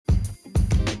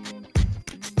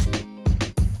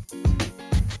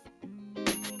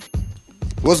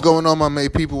What's going on, my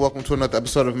Made people? Welcome to another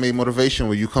episode of Made Motivation,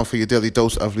 where you come for your daily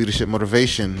dose of leadership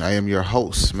motivation. I am your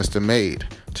host, Mr. Made.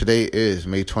 Today is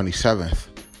May 27th.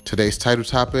 Today's title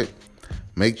topic,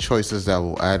 make choices that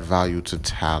will add value to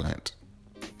talent.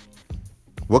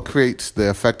 What creates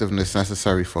the effectiveness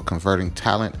necessary for converting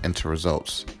talent into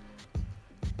results?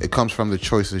 It comes from the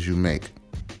choices you make.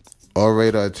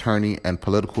 Orator, attorney, and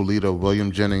political leader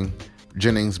William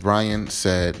Jennings Bryan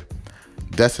said,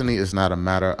 "Destiny is not a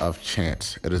matter of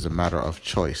chance. It is a matter of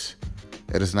choice.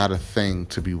 It is not a thing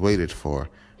to be waited for.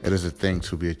 It is a thing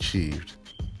to be achieved."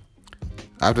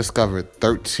 I've discovered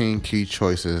 13 key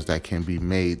choices that can be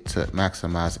made to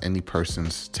maximize any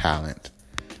person's talent.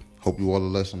 Hope you all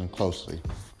are listening closely.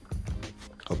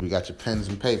 Hope you got your pens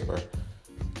and paper.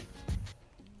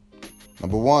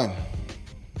 Number 1,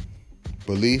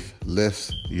 belief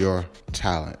lifts your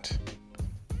talent.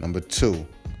 Number 2,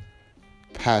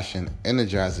 passion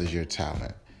energizes your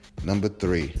talent. Number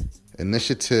 3,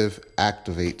 initiative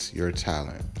activates your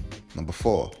talent. Number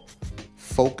 4,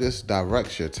 focus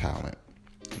directs your talent.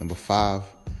 Number 5,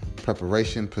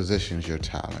 preparation positions your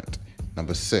talent.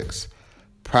 Number 6,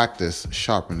 practice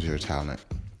sharpens your talent.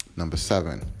 Number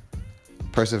 7,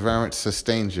 perseverance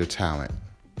sustains your talent.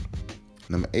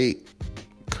 Number 8,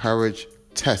 courage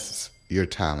tests your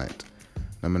talent.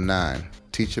 Number 9,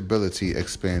 teachability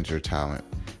expands your talent.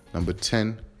 Number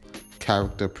 10,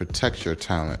 character protects your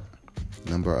talent.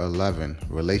 Number 11,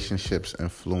 relationships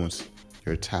influence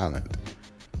your talent.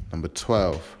 Number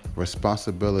 12,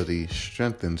 responsibility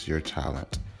strengthens your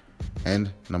talent.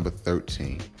 And number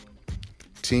 13,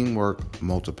 teamwork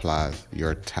multiplies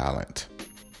your talent.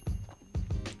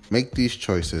 Make these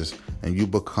choices and you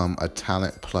become a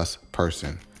talent plus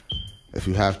person. If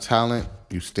you have talent,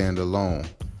 you stand alone.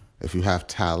 If you have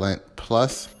talent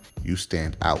plus, you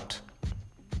stand out.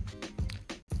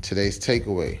 Today's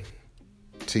takeaway: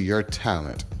 to your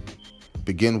talent,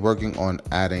 begin working on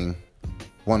adding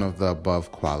one of the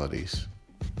above qualities.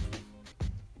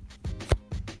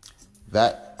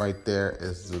 That right there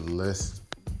is the list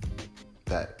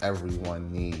that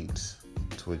everyone needs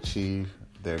to achieve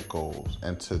their goals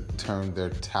and to turn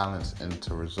their talents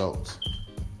into results.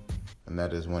 And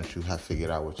that is once you have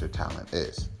figured out what your talent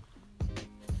is.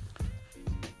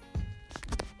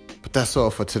 But that's all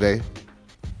for today.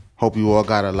 Hope you all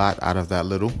got a lot out of that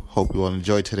little. Hope you all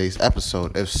enjoyed today's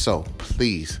episode. If so,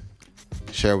 please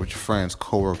share with your friends,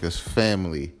 coworkers,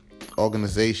 family,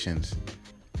 organizations,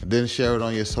 and then share it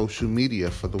on your social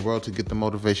media for the world to get the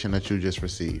motivation that you just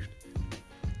received.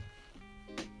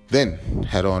 Then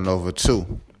head on over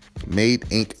to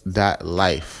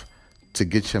madeinc.life to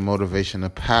get your motivation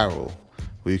apparel,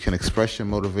 where you can express your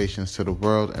motivations to the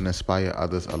world and inspire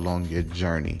others along your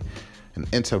journey. And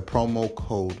enter promo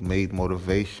code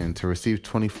MADEMOTIVATION to receive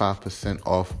 25%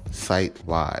 off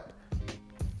site-wide.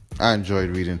 I enjoyed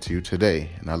reading to you today,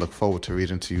 and I look forward to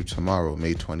reading to you tomorrow,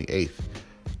 May 28th.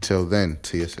 Till then,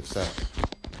 to your success.